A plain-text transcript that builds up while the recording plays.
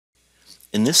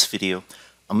In this video,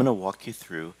 I'm going to walk you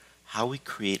through how we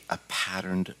create a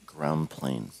patterned ground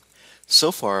plane.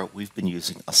 So far, we've been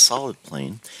using a solid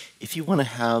plane. If you want to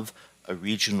have a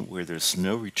region where there's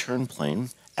no return plane,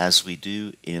 as we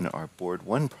do in our Board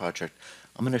 1 project,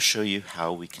 I'm going to show you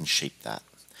how we can shape that.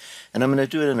 And I'm going to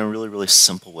do it in a really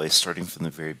simple way, starting from the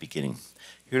very beginning.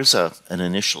 Here's an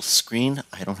initial screen.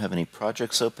 I don't have any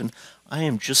projects open. I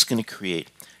am just going to create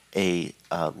a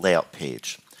layout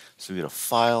page. So we go to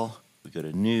File, we go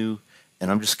to New, and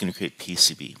I'm just going to create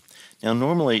PCB. Now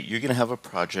normally you're going to have a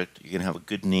project, you're going to have a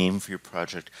good name for your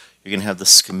project, you're going to have the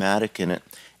schematic in it,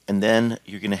 and then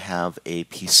you're going to have a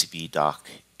PCB doc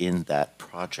in that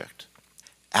project.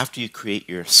 After you create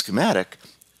your schematic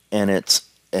and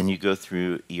you go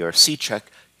through ERC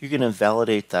check, you're going to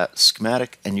validate that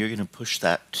schematic and you're going to push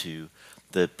that to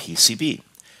the PCB.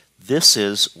 This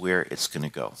is where it's going to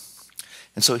go.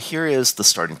 And so here is the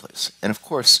starting place. And of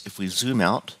course, if we zoom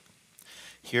out,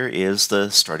 here is the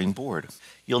starting board.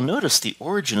 You'll notice the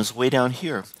origin is way down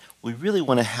here. We really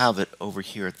want to have it over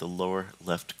here at the lower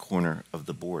left corner of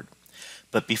the board.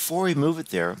 But before we move it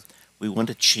there, we want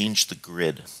to change the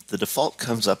grid. The default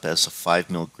comes up as a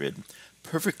 5mm grid.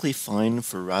 Perfectly fine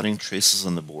for routing traces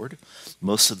on the board.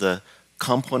 Most of the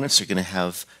components are going to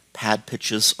have pad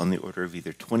pitches on the order of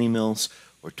either 20 mils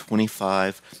or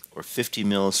 25 or 50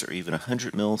 mils or even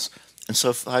 100 mils. And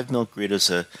so a 5mm grid is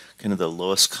a kind of the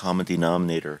lowest common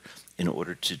denominator in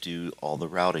order to do all the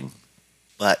routing.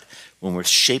 But when we're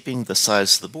shaping the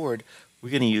size of the board, we're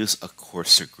going to use a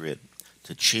coarser grid.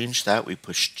 To change that, we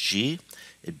push G.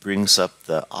 It brings up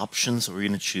the options. We're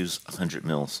going to choose 100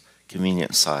 mils,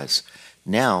 convenient size.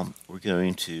 Now we're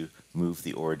going to move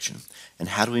the origin. And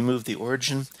how do we move the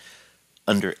origin?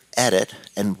 Under Edit,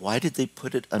 and why did they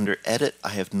put it under Edit? I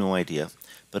have no idea.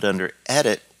 But under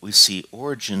Edit, we see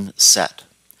Origin Set.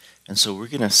 And so we're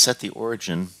going to set the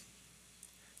origin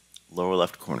lower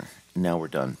left corner. Now we're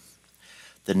done.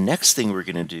 The next thing we're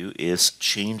going to do is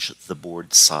change the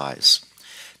board size.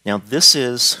 Now this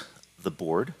is the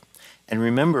board, and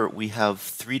remember we have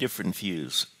three different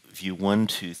views. View 1,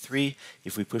 2, 3.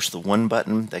 If we push the 1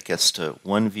 button, that gets to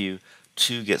 1 view,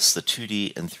 2 gets the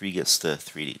 2D, and 3 gets the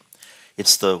 3D.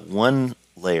 It's the 1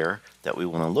 layer that we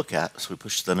want to look at, so we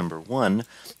push the number 1,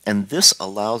 and this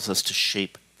allows us to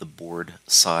shape the board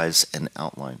size and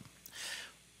outline.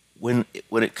 When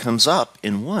it comes up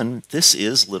in 1, this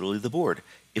is literally the board.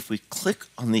 If we click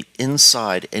on the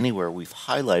inside anywhere, we've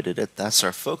highlighted it, that's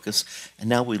our focus, and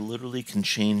now we literally can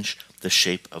change the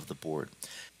shape of the board.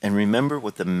 And remember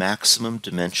what the maximum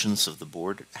dimensions of the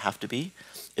board have to be.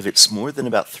 If it's more than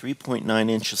about 3.9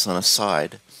 inches on a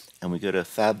side, and we go to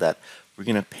fab that, we're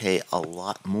going to pay a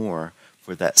lot more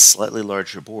for that slightly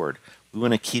larger board. We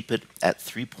want to keep it at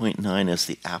 3.9 as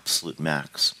the absolute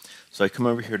max. So I come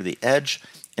over here to the edge,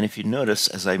 and if you notice,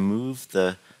 as I move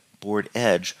the board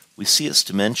edge, we see its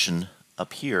dimension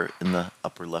up here in the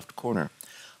upper left corner.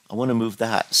 I want to move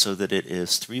that so that it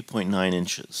is 3.9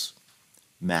 inches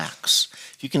max.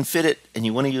 If you can fit it and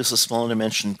you want to use a smaller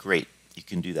dimension, great, you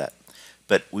can do that.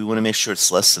 But we want to make sure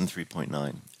it's less than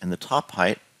 3.9. And the top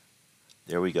height,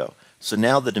 there we go. So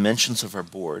now the dimensions of our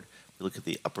board, we look at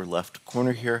the upper left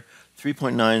corner here,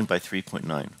 3.9 by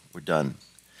 3.9. We're done.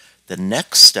 The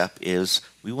next step is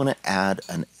we want to add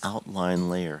an outline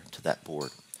layer to that board.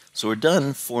 So we're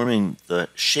done forming the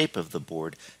shape of the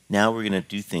board. Now we're going to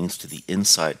do things to the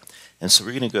inside. And so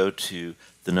we're going to go to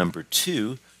the number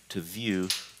 2 to view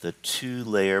the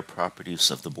 2-layer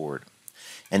properties of the board.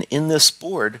 And in this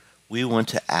board, we want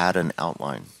to add an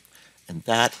outline. And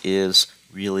that is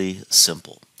really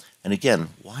simple. And again,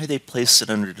 why they placed it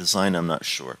under design, I'm not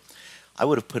sure. I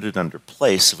would have put it under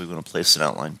place if we want to place an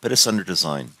outline, but it's under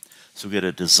design. So we go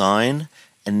to design,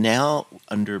 and now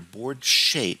under board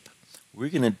shape, we're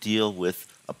going to deal with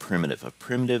a primitive. A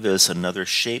primitive is another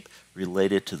shape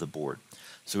related to the board.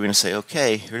 So we're going to say,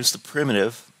 okay, here's the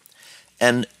primitive,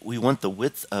 and we want the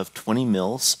width of 20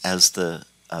 mils as the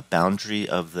boundary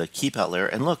of the keep out layer.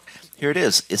 And look, here it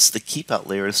is. It's the keep out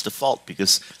layer as default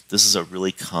because this is a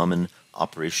really common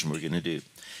operation we're going to do.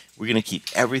 We're going to keep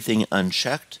everything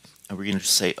unchecked, and we're going to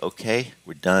say, okay,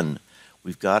 we're done.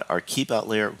 We've got our keep out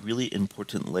layer, really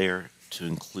important layer to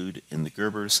include in the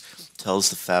Gerbers, tells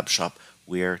the fab shop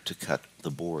where to cut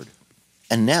the board.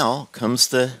 And now comes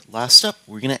the last step.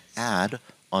 We're going to add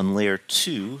on layer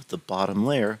 2, the bottom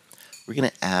layer, we're going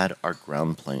to add our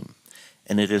ground plane.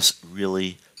 And it is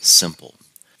really simple.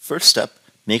 First step,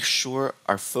 make sure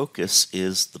our focus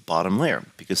is the bottom layer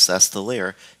because that's the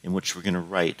layer in which we're going to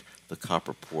write the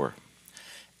copper pour.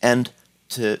 And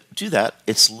to do that,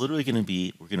 it's literally going to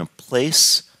be, we're going to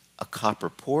place a copper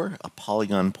pour, a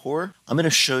polygon pour. I'm going to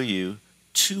show you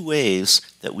two ways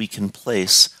that we can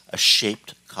place a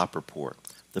shaped copper pour.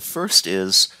 The first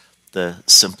is the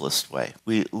simplest way.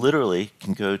 We literally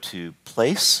can go to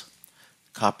Place,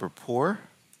 Copper Pour,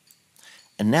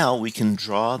 and now we can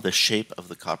draw the shape of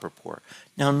the copper pour.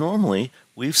 Now normally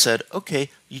we've said, okay,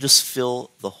 you just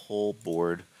fill the whole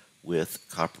board with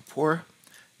copper pour.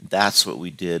 That's what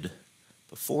we did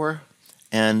before,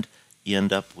 and you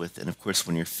end up with, and of course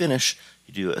when you're finished,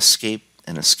 you do escape,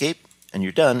 and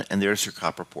you're done, and there's your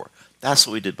copper pour. That's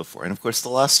what we did before. And of course the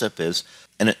last step is,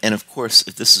 and of course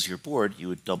if this is your board, you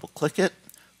would double click it,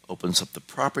 opens up the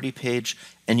property page,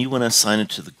 and you want to assign it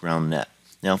to the ground net.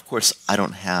 Now of course I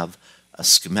don't have a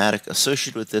schematic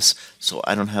associated with this, so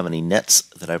I don't have any nets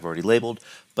that I've already labeled,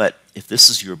 but if this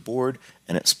is your board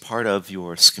and it's part of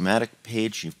your schematic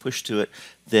page, you've pushed to it,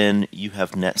 then you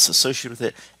have nets associated with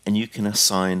it, and you can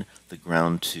assign the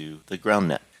ground to the ground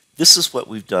net. This is what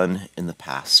we've done in the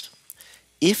past.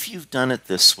 If you've done it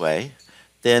this way,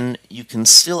 then you can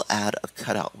still add a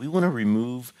cutout. We want to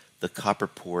remove the copper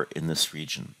pour in this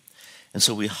region. And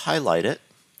so we highlight it,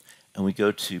 and we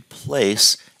go to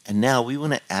Place, and now we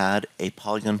want to add a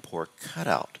polygon pour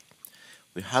cutout.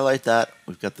 We highlight that,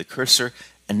 we've got the cursor,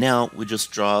 and now we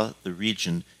just draw the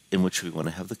region in which we want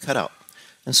to have the cutout.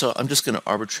 And so I'm just going to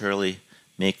arbitrarily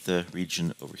make the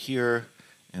region over here,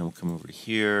 and we'll come over to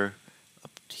here,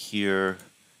 up to here,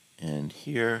 and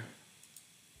here.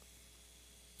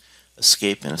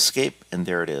 Escape, and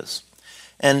there it is.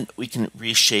 And we can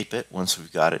reshape it once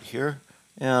we've got it here.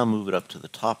 And I'll move it up to the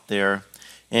top there.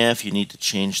 And if you need to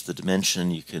change the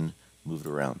dimension, you can move it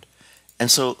around. And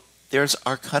so there's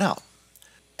our cutout.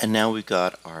 And now we've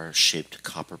got our shaped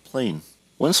copper plane.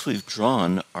 Once we've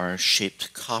drawn our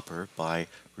shaped copper by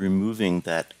removing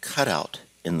that cutout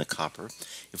in the copper,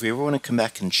 if we ever want to come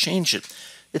back and change it,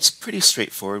 it's pretty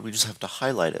straightforward. We just have to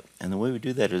highlight it. And the way we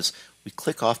do that is we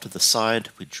click off to the side,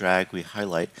 we drag, we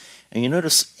highlight, and you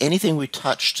notice anything we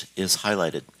touched is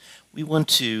highlighted. We want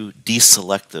to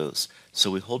deselect those.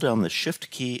 So we hold down the Shift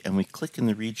key and we click in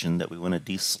the region that we want to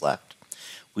deselect.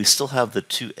 We still have the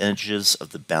two edges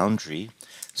of the boundary.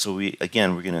 So we're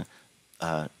going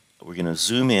to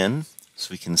zoom in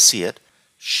so we can see it.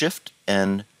 Shift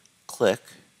and click.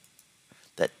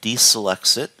 That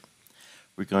deselects it.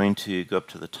 We're going to go up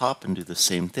to the top and do the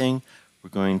same thing. We're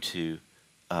going to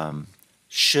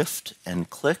Shift and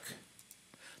click.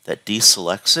 That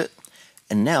deselects it.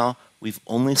 And now we've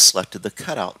only selected the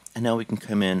cutout. And now we can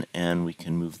come in and we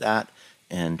can move that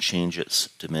and change its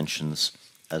dimensions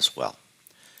as well.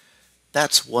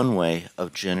 That's one way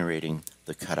of generating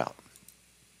the cutout.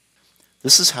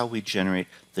 This is how we generate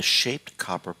the shaped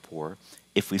copper pour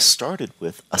if we started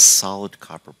with a solid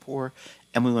copper pour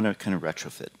and we want to kind of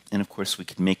retrofit. And of course we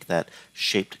can make that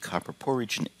shaped copper pour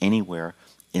region anywhere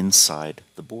inside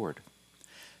the board.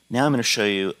 Now I'm going to show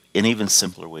you an even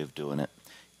simpler way of doing it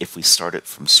if we start it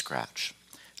from scratch.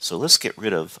 So let's get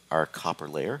rid of our copper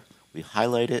layer. We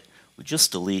highlight it, we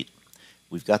just delete.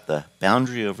 We've got the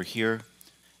boundary over here,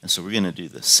 and so we're going to do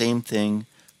the same thing.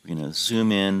 We're going to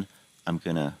zoom in. I'm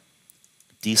going to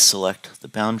deselect the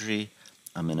boundary.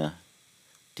 I'm going to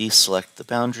deselect the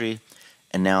boundary,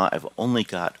 and now I've only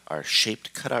got our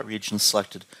shaped cutout region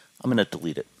selected. I'm going to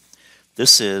delete it.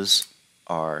 This is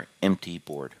our empty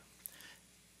board.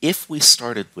 If we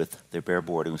started with the bare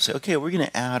board and we say, okay, we're going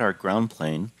to add our ground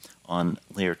plane on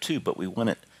layer 2, but we want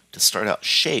it to start out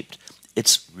shaped,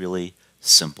 it's really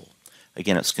simple.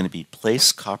 Again, it's going to be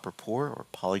Place Copper Pour or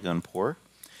Polygon Pour,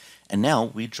 and now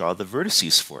we draw the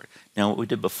vertices for it. Now what we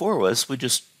did before was we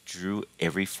just drew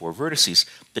every 4 vertices,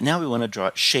 but now we want to draw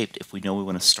it shaped if we know we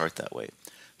want to start that way.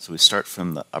 So we start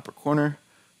from the upper corner,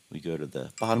 we go to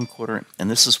the bottom corner, and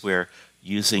this is where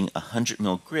using a 100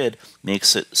 mil grid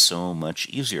makes it so much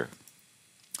easier.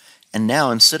 And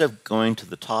now instead of going to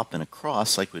the top and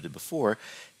across like we did before,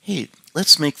 hey,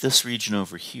 let's make this region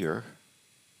over here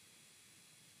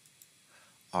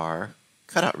our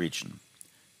cutout region.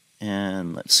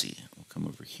 And let's see, we'll come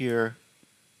over here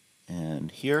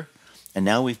and here. And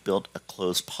now we've built a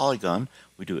closed polygon.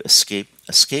 We do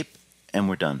escape, and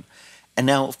we're done. And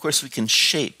now, of course, we can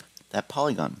shape that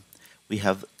polygon. We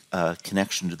have a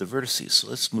connection to the vertices. So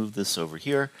let's move this over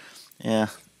here. Yeah,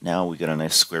 now we got a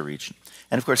nice square region.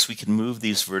 And of course, we can move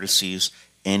these vertices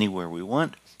anywhere we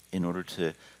want in order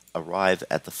to arrive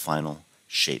at the final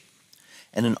shape.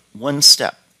 And in one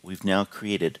step, we've now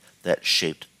created that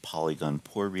shaped polygon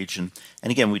pour region.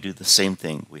 And again, we do the same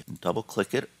thing. We double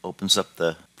click it, opens up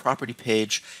the property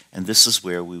page, and this is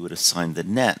where we would assign the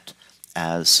net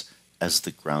as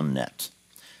the ground net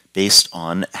based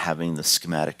on having the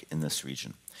schematic in this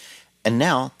region. And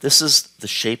now this is the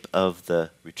shape of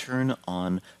the return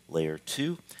on layer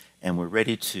 2. and we're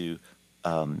ready to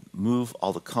move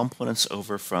all the components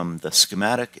over from the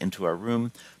schematic into our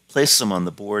room, place them on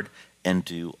the board, and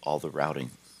do all the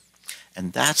routing.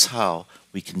 And that's how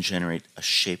we can generate a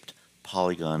shaped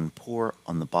polygon pour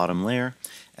on the bottom layer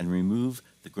and remove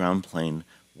the ground plane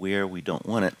where we don't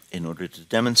want it in order to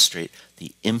demonstrate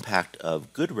the impact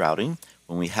of good routing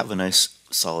when we have a nice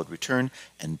solid return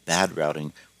and bad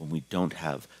routing when we don't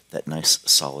have that nice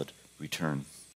solid return.